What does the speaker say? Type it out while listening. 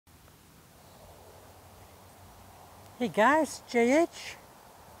Hey guys, JH.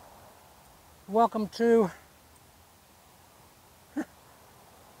 Welcome to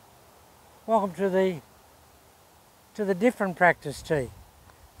the different practice tee.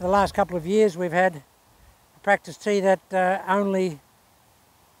 For the last couple of years we've had a practice tee that only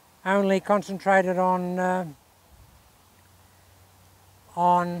concentrated on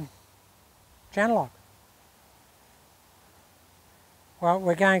channel lock. Well,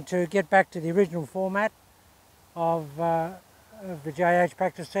 we're going to get back to the original format of the JH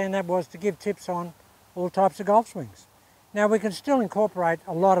practice tee, and that was to give tips on all types of golf swings. Now we can still incorporate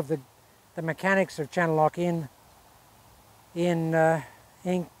a lot of the mechanics of channel lock in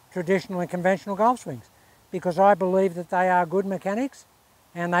traditional and conventional golf swings, because I believe that they are good mechanics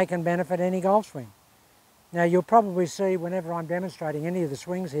and they can benefit any golf swing. Now you'll probably see whenever I'm demonstrating any of the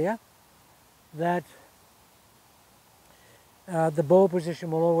swings here that the ball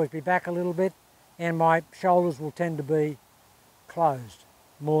position will always be back a little bit, and my shoulders will tend to be closed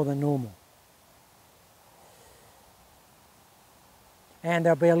more than normal. And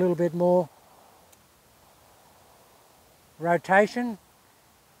there'll be a little bit more rotation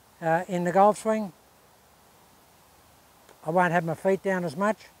in the golf swing. I won't have my feet down as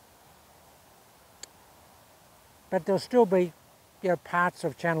much, but there'll still be, parts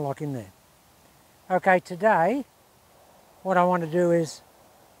of channel lock in there. Okay, today what I want to do is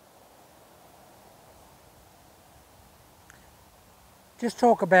just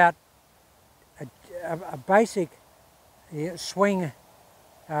talk about a basic swing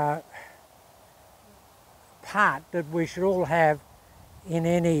part that we should all have in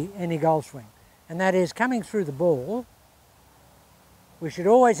any golf swing, and that is coming through the ball. We should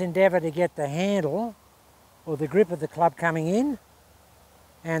always endeavour to get the handle or the grip of the club coming in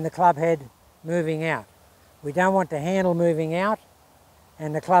and the club head moving out. We don't want the handle moving out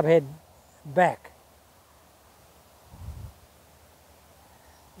and the club head back.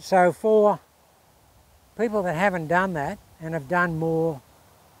 So for people that haven't done that and have done more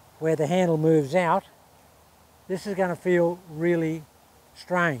where the handle moves out, this is going to feel really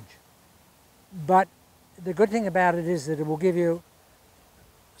strange. But the good thing about it is that it will give you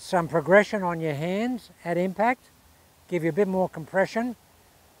some progression on your hands at impact, give you a bit more compression,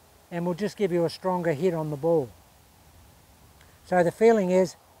 and will just give you a stronger hit on the ball. So the feeling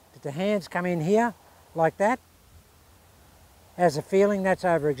is that the hands come in here like that. As a feeling, that's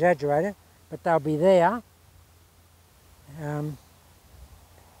over exaggerated, but they'll be there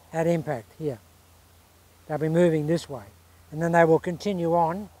at impact here. They'll be moving this way, and then they will continue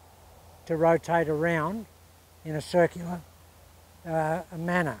on to rotate around in a circular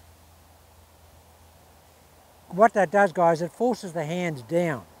manner. What that does, guys, it forces the hands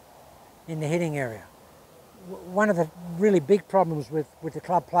down in the hitting area. One of the really big problems with the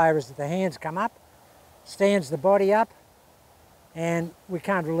club player is that the hands come up, stands the body up, and we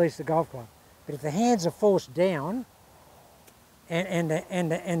can't release the golf club. But if the hands are forced down and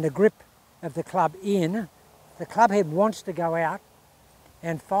the grip of the club in, the club head wants to go out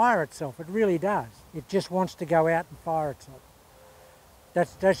and fire itself. It really does. It just wants to go out and fire itself.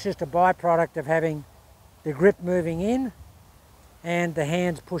 That's just a byproduct of having the grip moving in and the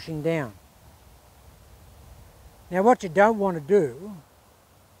hands pushing down. Now what you don't want to do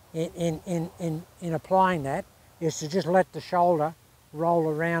in applying that is to just let the shoulder roll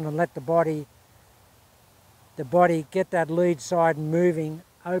around and let the body get that lead side moving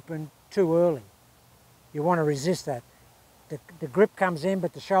open too early. You want to resist that. The grip comes in,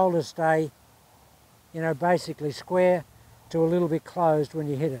 but the shoulders stay, basically square to a little bit closed when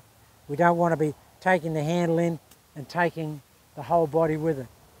you hit it. We don't want to be taking the handle in and taking the whole body with it.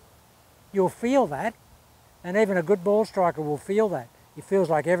 You'll feel that, and even a good ball striker will feel that. It feels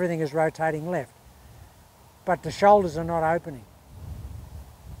like everything is rotating left, but the shoulders are not opening.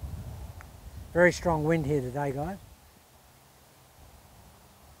 Very strong wind here today, guys.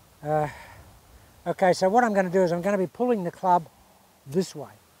 Okay, so what I'm going to do is I'm going to be pulling the club this way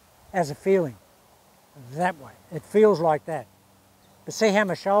as a feeling, that way. It feels like that. But see how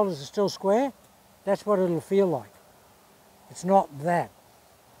my shoulders are still square? That's what it'll feel like. It's not that.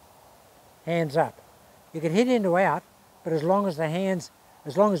 Hands up. You can hit into out, but as long as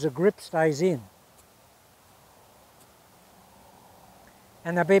the grip stays in.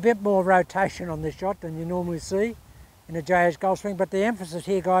 And there'll be a bit more rotation on this shot than you normally see in a JH golf swing, but the emphasis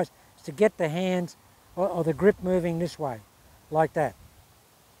here, guys, is to get the hands or the grip moving this way, like that.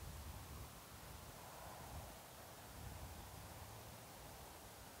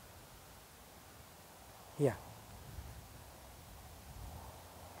 Here.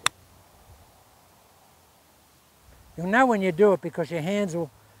 You'll know when you do it because your hands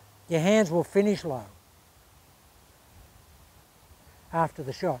will finish low. after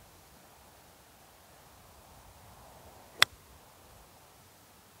the shot.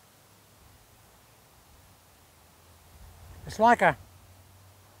 It's like a, I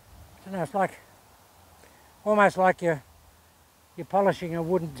don't know, it's like, almost like you're polishing a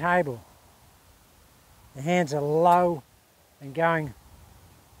wooden table. The hands are low and going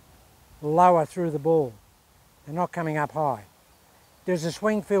lower through the ball. They're not coming up high. Does the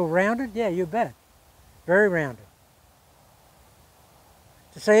swing feel rounded? Yeah, you bet. Very rounded.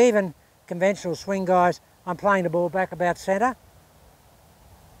 To see even conventional swing guys, I'm playing the ball back about centre.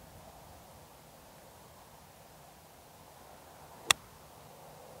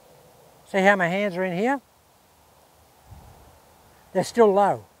 See how my hands are in here? They're still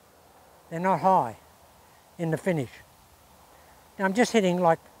low. They're not high in the finish. Now I'm just hitting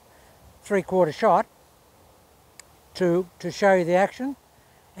like 3/4 shot to show you the action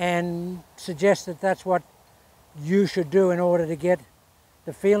and suggest that that's what you should do in order to get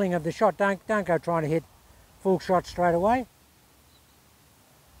the feeling of the shot. Don't go trying to hit full shot straight away.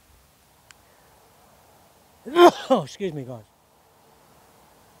 Oh, excuse me, guys.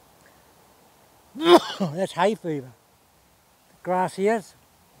 That's hay fever. The grass here.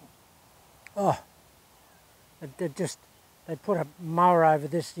 Oh, they put a mower over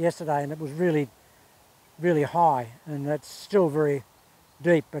this yesterday, and it was really high, and it's still very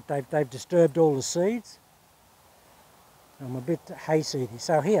deep. But they've disturbed all the seeds. I'm a bit hayseedy.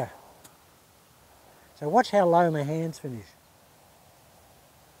 So here. So watch how low my hands finish.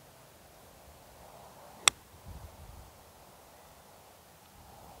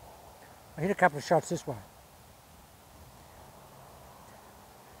 I hit a couple of shots this way.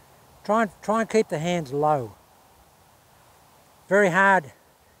 Try and keep the hands low. Very hard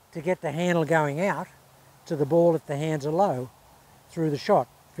to get the handle going out to the ball if the hands are low through the shot.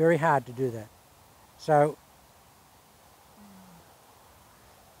 Very hard to do that. So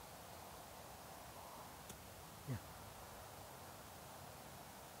yeah.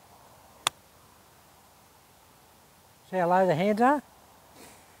 See how low the hands are?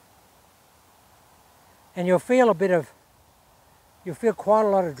 And you'll feel quite a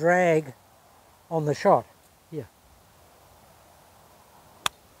lot of drag on the shot. Here.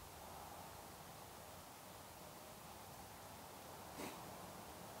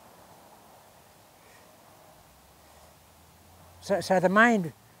 So the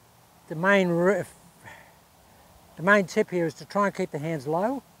main tip here is to try and keep the hands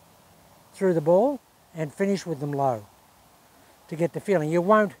low through the ball and finish with them low to get the feeling. You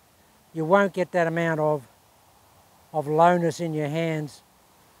won't get that amount of lowness in your hands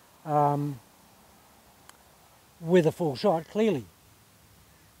with a full shot, clearly,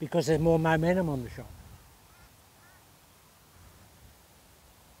 because there's more momentum on the shot.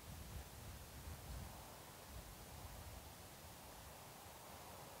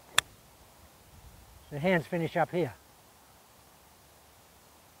 The hands finish up here.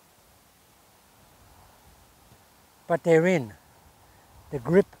 But they're in. The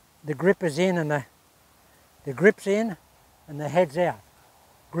grip is in, and the grip's in and the head's out.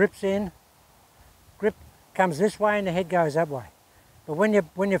 Grip's in, grip comes this way and the head goes that way. But when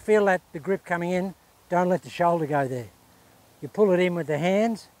you feel that the grip coming in, don't let the shoulder go there. You pull it in with the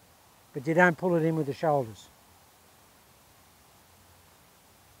hands, but you don't pull it in with the shoulders.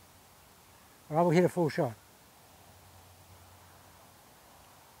 All right, we'll hit a full shot.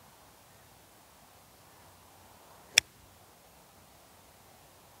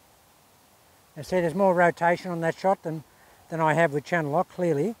 Now see, there's more rotation on that shot than I have with channel lock,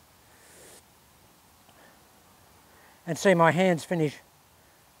 clearly. And see, my hands finish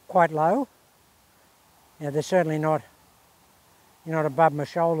quite low. Now they're certainly not above my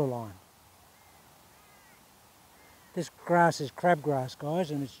shoulder line. This grass is crabgrass, guys,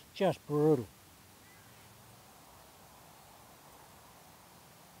 and it's just brutal.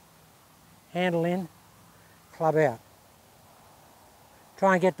 Handle in, club out.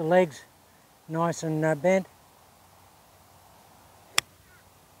 Try and get the legs nice and bent.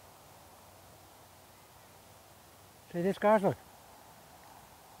 See this, guys? Look.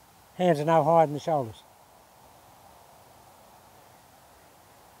 Hands are no higher than the shoulders.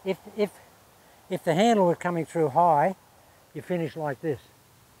 If the handle was coming through high, you finish like this.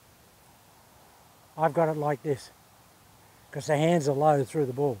 I've got it like this because the hands are low through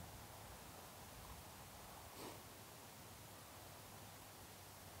the ball.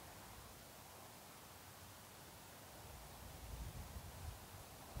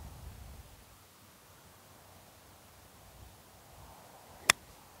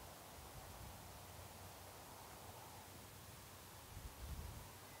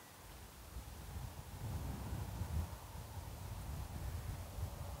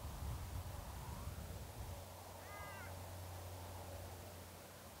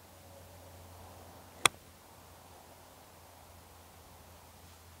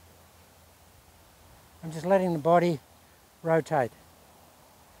 I'm just letting the body rotate.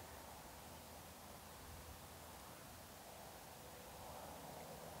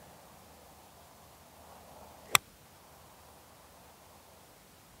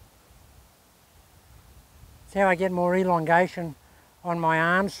 See how I get more elongation on my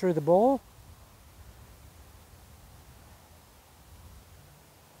arms through the ball?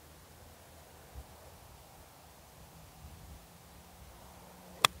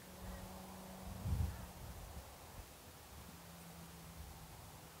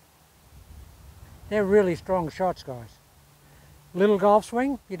 They're really strong shots, guys. Little golf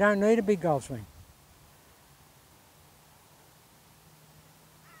swing, you don't need a big golf swing.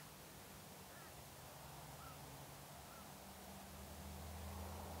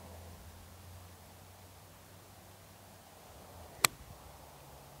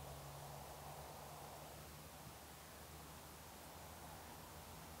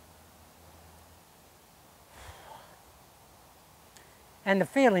 And the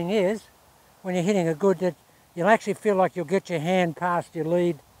feeling is, when you're hitting a good, that you'll actually feel like you'll get your hand past your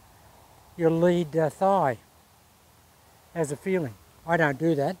lead thigh as a feeling. I don't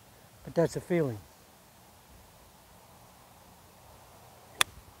do that, but that's a feeling.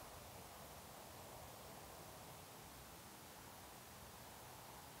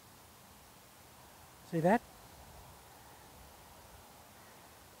 See that?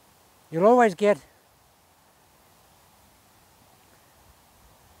 You'll always get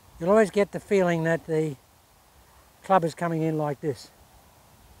the feeling that the club is coming in like this.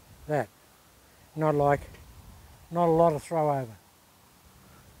 That. Not a lot of throw over.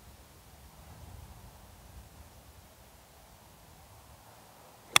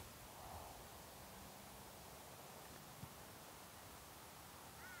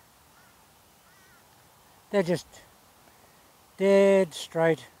 They're just dead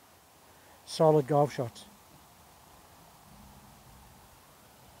straight, solid golf shots.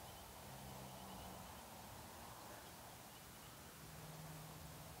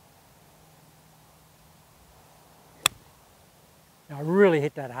 I really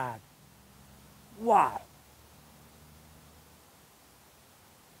hit that hard. Wow.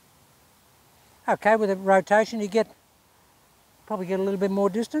 Okay, with the rotation you probably get a little bit more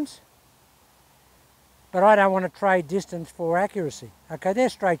distance. But I don't want to trade distance for accuracy. Okay, they're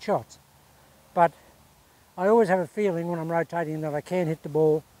straight shots. But I always have a feeling when I'm rotating that I can hit the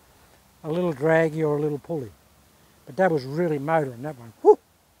ball a little draggy or a little pulley. But that was really motoring, that one. Whoo!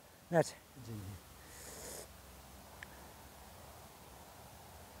 That's in here.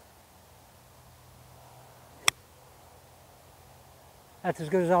 That's as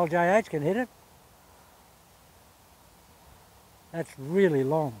good as old JH can hit it. That's really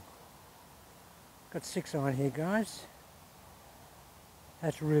long. Got 6 iron here, guys.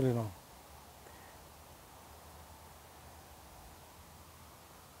 That's really long.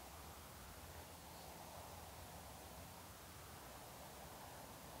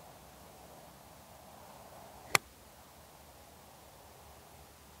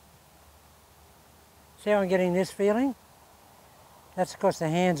 See how I'm getting this feeling? That's because the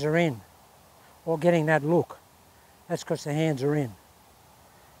hands are in, or getting that look. That's because the hands are in.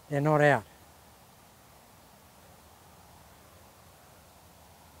 They're not out.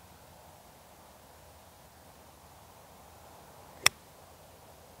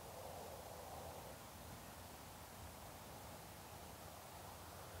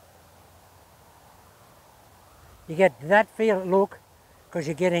 You get that look because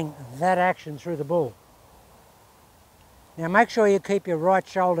you're getting that action through the ball. Now make sure you keep your right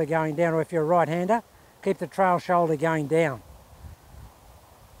shoulder going down, or if you're a right-hander, keep the trail shoulder going down.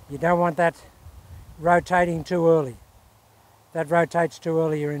 You don't want that rotating too early. If that rotates too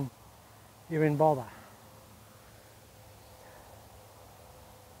early, you're in bother.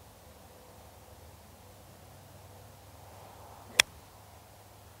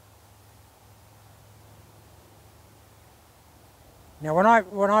 Now when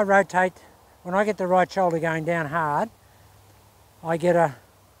I rotate, when I get the right shoulder going down hard, I get a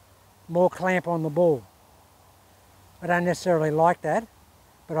more clamp on the ball. I don't necessarily like that,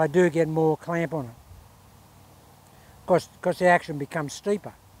 but I do get more clamp on it. Because the action becomes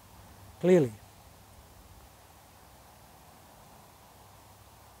steeper, clearly.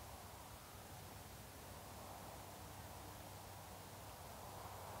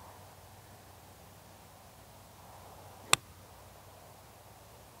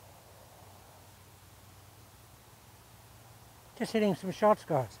 Just hitting some shots,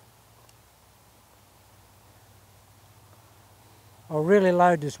 guys. I'll really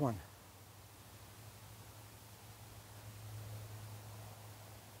load this one.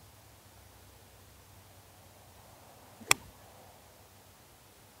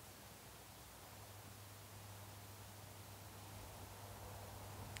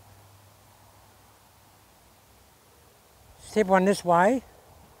 tip one this way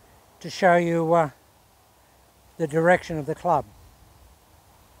to show you the direction of the club.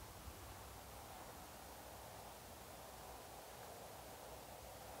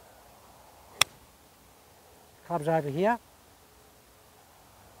 Club's over here.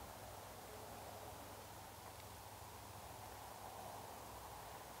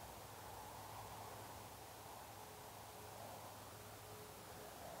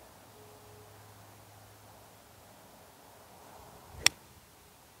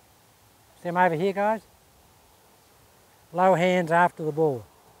 See them over here, guys? Low hands after the ball.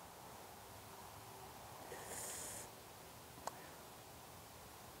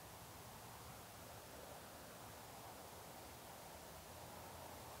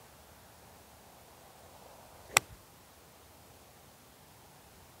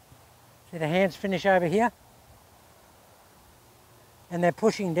 See the hands finish over here? And they're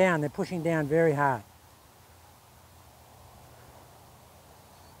pushing down very hard.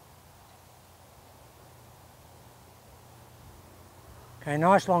 Okay,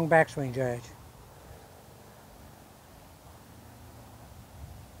 nice long backswing, JH.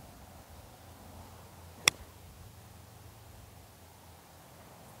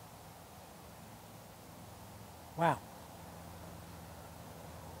 Wow.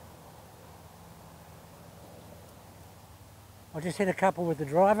 I'll just hit a couple with the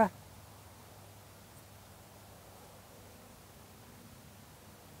driver.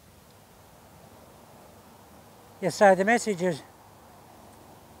 Yeah, so the message is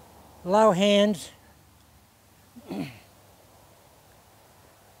low hands,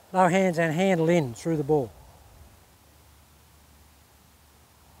 low hands and handle in through the ball.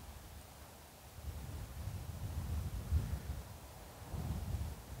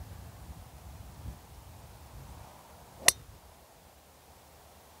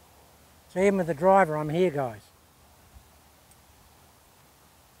 So even with the driver, I'm here, guys.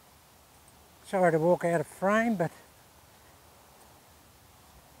 Sorry to walk out of frame, but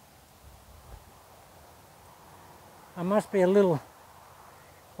I must be a little,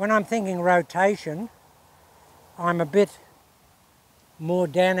 when I'm thinking rotation, I'm a bit more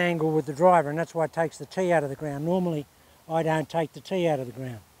down angle with the driver, and that's why it takes the tee out of the ground. Normally, I don't take the tee out of the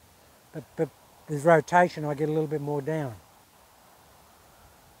ground, but with rotation, I get a little bit more down.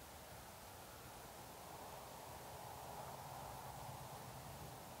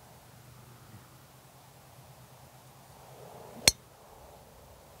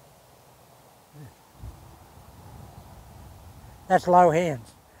 That's low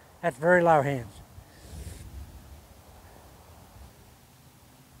hands. That's very low hands.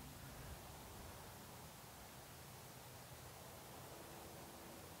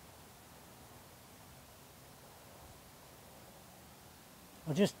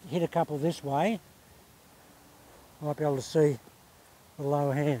 I'll just hit a couple this way. Might be able to see the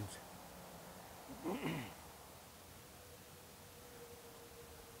low hands.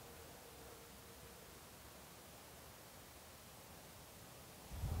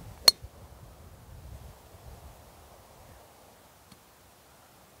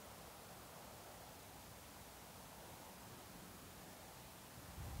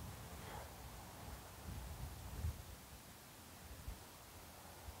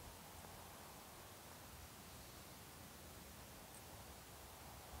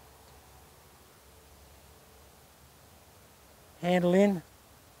 Handle in.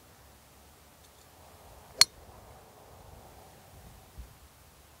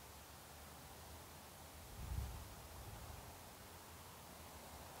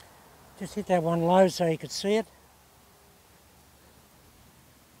 Just hit that one low so you could see it.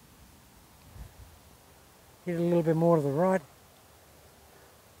 Hit it a little bit more to the right.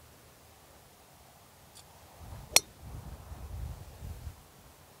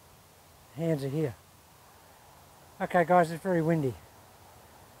 Hands are here. Okay guys, it's very windy.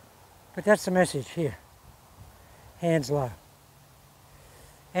 But that's the message here. Hands low.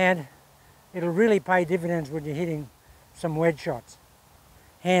 And it'll really pay dividends when you're hitting some wedge shots.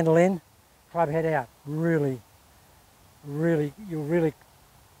 Handle in, club head out. Really, you'll really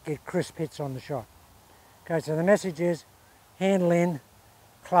get crisp hits on the shot. Okay, so the message is handle in,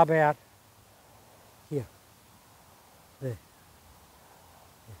 club out, here. There.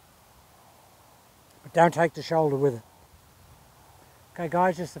 But don't take the shoulder with it. Okay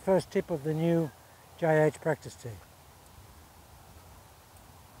guys, just the first tip of the new JH practice tee.